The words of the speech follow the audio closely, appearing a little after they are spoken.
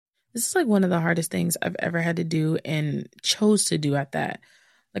This is like one of the hardest things I've ever had to do and chose to do at that.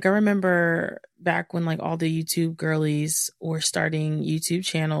 Like I remember back when like all the YouTube girlies were starting YouTube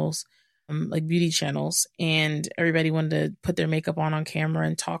channels, like beauty channels, and everybody wanted to put their makeup on camera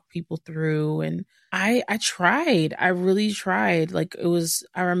and talk people through. And I tried, I really tried. Like it was,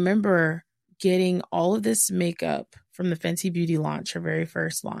 I remember getting all of this makeup from the Fenty Beauty launch, her very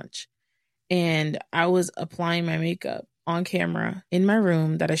first launch, and I was applying my makeup on camera in my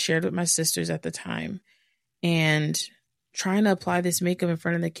room that I shared with my sisters at the time, and trying to apply this makeup in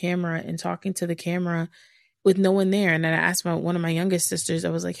front of the camera and talking to the camera with no one there. And then I asked one of my youngest sisters, I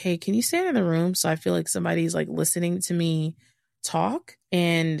was like, hey, can you stand in the room so I feel like somebody's like listening to me talk?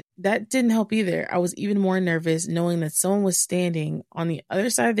 And that didn't help either. I was even more nervous knowing that someone was standing on the other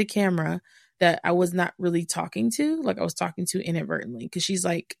side of the camera that I was not really talking to, like I was talking to inadvertently, because she's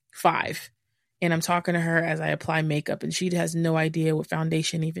like 5 and I'm talking to her as I apply makeup and she has no idea what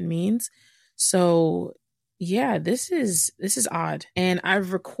foundation even means. So yeah, this is odd. And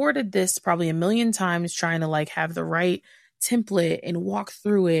I've recorded this probably a million times trying to like have the right template and walk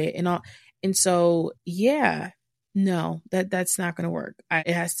through it and all. And so yeah, no, that's not going to work.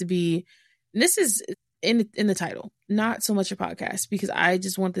 It has to be, and this is in the title, not so much a podcast, because I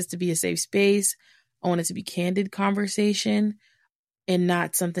just want this to be a safe space. I want it to be candid conversation and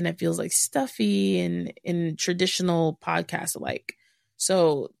not something that feels like stuffy and in traditional podcast like.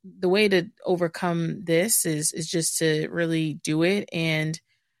 So the way to overcome this is just to really do it and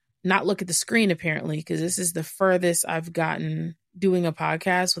not look at the screen apparently, because this is the furthest I've gotten doing a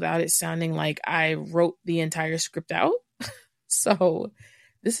podcast without it sounding like I wrote the entire script out. So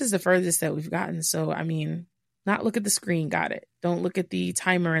this is the furthest that we've gotten. So I mean, not look at the screen, got it. Don't look at the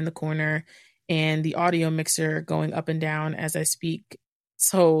timer in the corner and the audio mixer going up and down as I speak.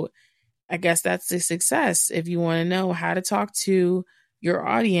 So I guess that's the success. If you want to know how to talk to your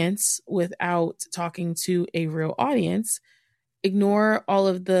audience without talking to a real audience, ignore all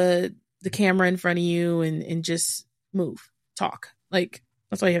of the camera in front of you and just move, talk. Like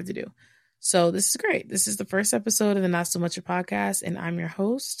that's all you have to do. So this is great. This is the first episode of the Not So Much a Podcast, and I'm your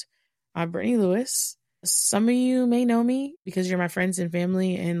host, Brittany Lewis. Some of you may know me because you're my friends and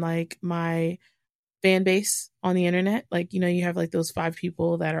family and like my fan base on the internet. Like, you have like those 5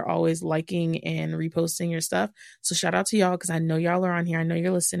 people that are always liking and reposting your stuff. So shout out to y'all because I know y'all are on here. I know you're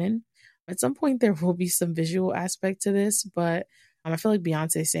listening. At some point, there will be some visual aspect to this, but I feel like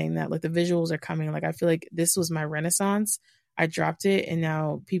Beyonce saying that, like the visuals are coming. Like I feel like this was my renaissance. I dropped it and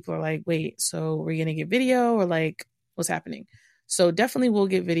now people are like, wait, so we're going to get video or like what's happening? So definitely we'll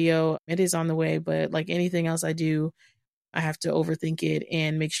get video. It is on the way, but like anything else I do, I have to overthink it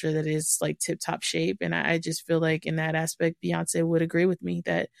and make sure that it's like tip top shape. And I just feel like in that aspect, Beyonce would agree with me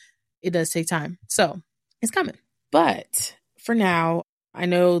that it does take time. So it's coming. But for now, I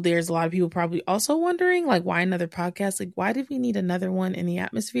know there's a lot of people probably also wondering, like, why another podcast? Like, why did we need another one in the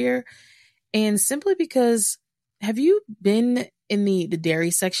atmosphere? And simply because, have you been in the dairy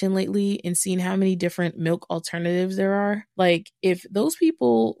section lately and seen how many different milk alternatives there are? Like, if those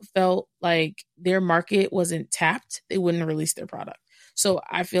people felt like their market wasn't tapped, they wouldn't release their product. So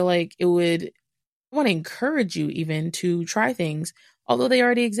I feel like I want to encourage you even to try things, although they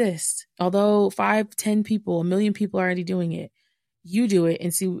already exist. Although 5, 10 people, a million people are already doing it, you do it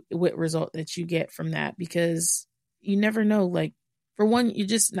and see what result that you get from that, because you never know. Like, for one, you're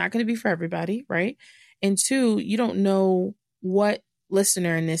just not going to be for everybody, right? And 2, you don't know what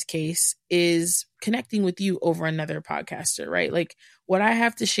listener in this case is connecting with you over another podcaster, right? Like what I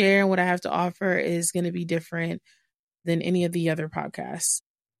have to share and what I have to offer is going to be different than any of the other podcasts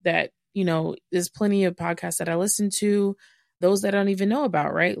that, there's plenty of podcasts that I listen to, those that I don't even know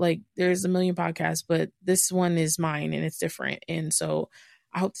about, right? Like there's a million podcasts, but this one is mine and it's different. And so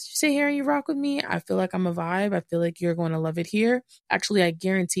I hope that you sit here and you rock with me. I feel like I'm a vibe. I feel like you're going to love it here. Actually, I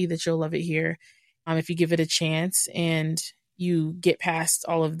guarantee that you'll love it here if you give it a chance and you get past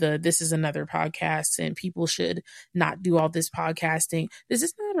all of this is another podcast and people should not do all this podcasting. This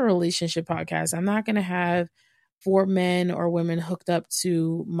is not a relationship podcast. I'm not going to have 4 men or women hooked up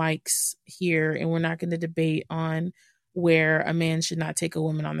to mics here, and we're not going to debate on where a man should not take a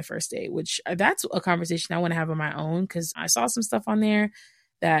woman on the first date, which that's a conversation I want to have on my own, because I saw some stuff on there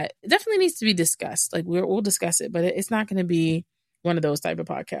that definitely needs to be discussed. Like we'll discuss it, but it's not going to be one of those type of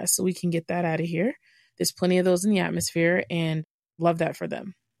podcasts. So we can get that out of here. There's plenty of those in the atmosphere and love that for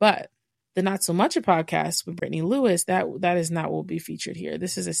them. But the Not So Much a Podcast with Brittany Lewis, that is not what will be featured here.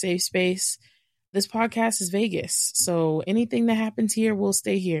 This is a safe space. This podcast is Vegas. So anything that happens here will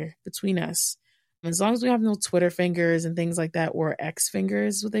stay here between us. As long as we have no Twitter fingers and things like that, or X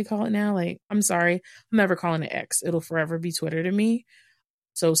fingers, what they call it now. Like, I'm sorry, I'm never calling it X. It'll forever be Twitter to me.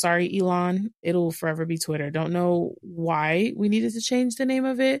 So sorry, Elon. It'll forever be Twitter. Don't know why we needed to change the name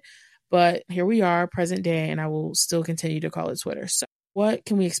of it, but here we are, present day, and I will still continue to call it Twitter. So what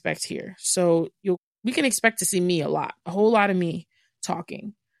can we expect here? So we can expect to see me a whole lot of me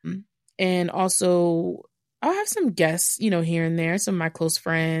talking. And also I'll have some guests, here and there, some of my close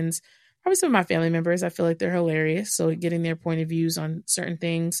friends, probably some of my family members. I feel like they're hilarious. So getting their point of views on certain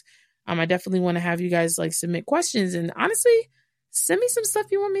things. I definitely want to have you guys like submit questions, and honestly, send me some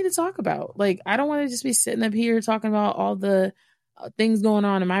stuff you want me to talk about. Like, I don't want to just be sitting up here talking about all the things going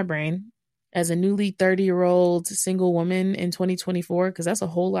on in my brain as a newly 30-year-old single woman in 2024, because that's a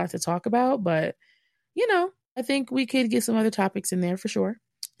whole lot to talk about. But, I think we could get some other topics in there for sure.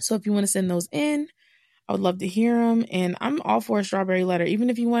 So if you want to send those in, I would love to hear them. And I'm all for a strawberry letter. Even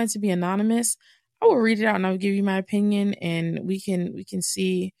if you want it to be anonymous, I will read it out and I'll give you my opinion, and we can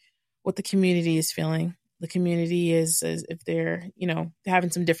see what the community is feeling. The community is if they're,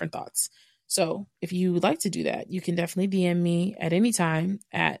 having some different thoughts. So if you would like to do that, you can definitely DM me at any time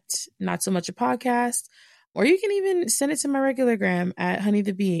at Not So Much a Podcast, or you can even send it to my regular gram at Honey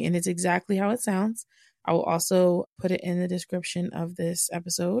the Bee, and it's exactly how it sounds. I will also put it in the description of this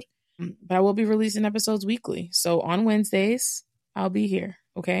episode. But I will be releasing episodes weekly. So on Wednesdays, I'll be here.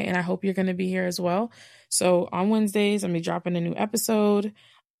 Okay. And I hope you're going to be here as well. So on Wednesdays, I'm going to be dropping a new episode.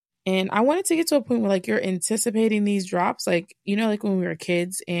 And I wanted to get to a point where like you're anticipating these drops. Like, like when we were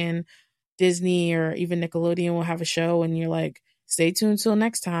kids and Disney or even Nickelodeon will have a show and you're like, stay tuned till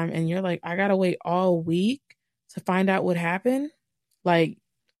next time. And you're like, I got to wait all week to find out what happened. Like,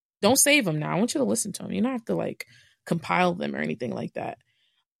 don't save them now. I want you to listen to them. You don't have to like compile them or anything like that.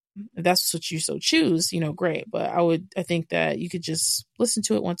 If that's what you so choose, great. But I think that you could just listen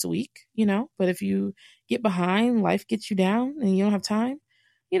to it once a week, But if you get behind, life gets you down and you don't have time,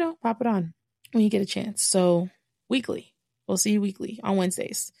 pop it on when you get a chance. So weekly, we'll see you weekly on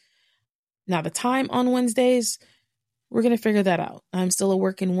Wednesdays. Now the time on Wednesdays, we're going to figure that out. I'm still a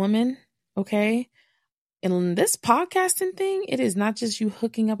working woman. Okay. And this podcasting thing, it is not just you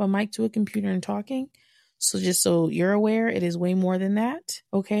hooking up a mic to a computer and talking. So just so you're aware, it is way more than that,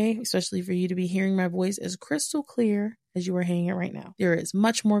 okay? Especially for you to be hearing my voice as crystal clear as you are hearing it right now. There is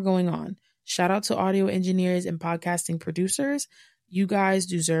much more going on. Shout out to audio engineers and podcasting producers. You guys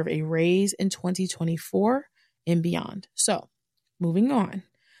deserve a raise in 2024 and beyond. So moving on.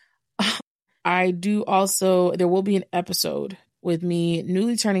 There will be an episode with me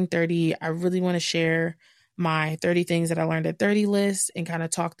newly turning 30. I really want to share my 30 things that I learned at 30 list and kind of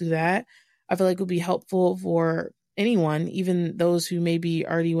talk through that. I feel like it would be helpful for anyone, even those who may be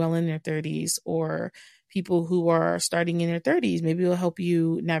already well in their 30s or people who are starting in their 30s. Maybe it will help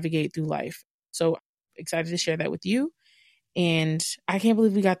you navigate through life. So excited to share that with you. And I can't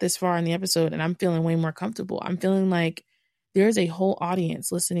believe we got this far in the episode and I'm feeling way more comfortable. I'm feeling like there's a whole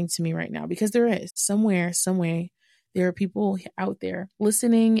audience listening to me right now, because there is somewhere, some way, there are people out there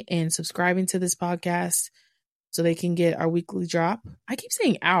listening and subscribing to this podcast so they can get our weekly drop. I keep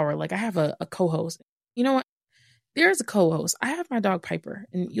saying our, like I have a co-host. You know what? There's a co-host. I have my dog Piper,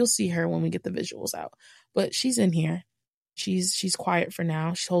 and you'll see her when we get the visuals out. But she's in here. She's quiet for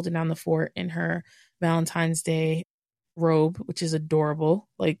now. She's holding down the fort in her Valentine's Day robe, which is adorable.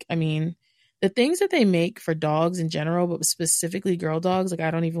 Like, I mean, the things that they make for dogs in general, but specifically girl dogs, like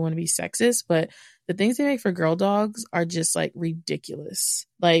I don't even want to be sexist, but the things they make for girl dogs are just like ridiculous.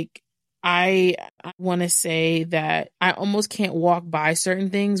 Like, I want to say that I almost can't walk by certain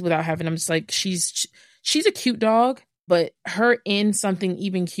things without having, I'm just like, she's a cute dog, but her in something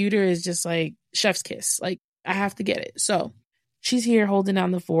even cuter is just like chef's kiss. Like, I have to get it. So she's here holding down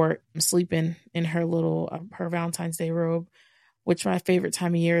the fort. I'm sleeping in her little, her Valentine's Day robe, which my favorite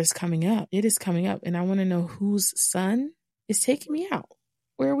time of year is coming up. It is coming up. And I want to know whose son is taking me out.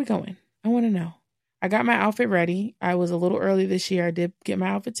 Where are we going? I want to know. I got my outfit ready. I was a little early this year. I did get my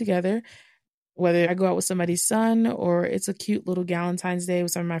outfit together. Whether I go out with somebody's son or it's a cute little Valentine's Day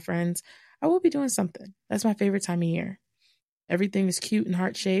with some of my friends, I will be doing something. That's my favorite time of year. Everything is cute and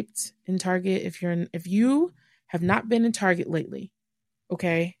heart-shaped in Target. If you have not been in Target lately,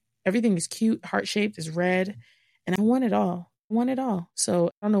 okay, everything is cute, heart-shaped, is red, and I want it all. I want it all.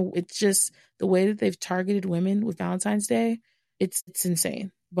 So I don't know. It's just the way that they've targeted women with Valentine's Day. It's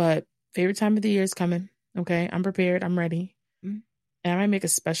insane. But favorite time of the year is coming. Okay, I'm prepared. I'm ready. And I might make a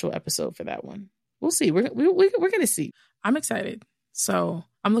special episode for that one. We'll see. We're going to see. I'm excited. So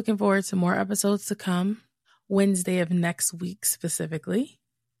I'm looking forward to more episodes to come. Wednesday of next week specifically.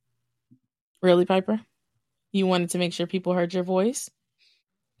 Really, Piper? You wanted to make sure people heard your voice?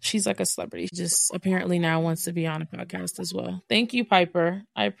 She's like a celebrity. She just apparently now wants to be on a podcast as well. Thank you, Piper.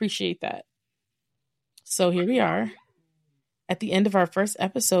 I appreciate that. So here we are at the end of our first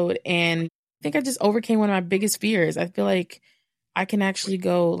episode, and I think I just overcame one of my biggest fears. I feel like I can actually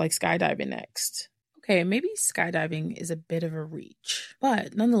go like skydiving next. Okay, maybe skydiving is a bit of a reach,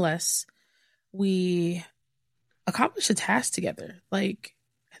 but nonetheless, we accomplished a task together. Like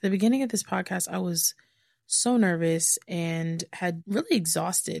at the beginning of this podcast, I was so nervous and had really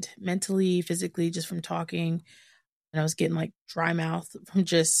exhausted mentally, physically, just from talking. And I was getting like dry mouth from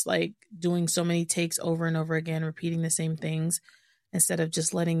just like doing so many takes over and over again, repeating the same things instead of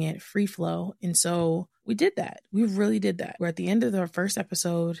just letting it free flow. And so we did that. We really did that. We're at the end of our first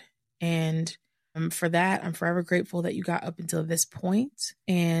episode. And for that, I'm forever grateful that you got up until this point.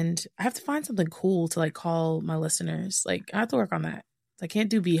 And I have to find something cool to like call my listeners. Like I have to work on that. I can't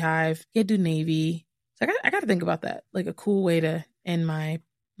do Beehive, can't do Navy. So I got to think about that, like a cool way to end my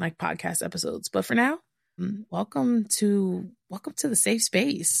podcast episodes. But for now, welcome to the safe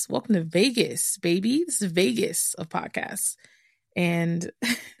space. Welcome to Vegas, baby. This is Vegas of podcasts. And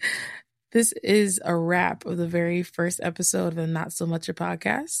this is a wrap of the very first episode of the Not So Much a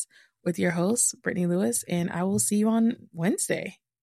Podcast with your host, Brittany Lewis. And I will see you on Wednesday.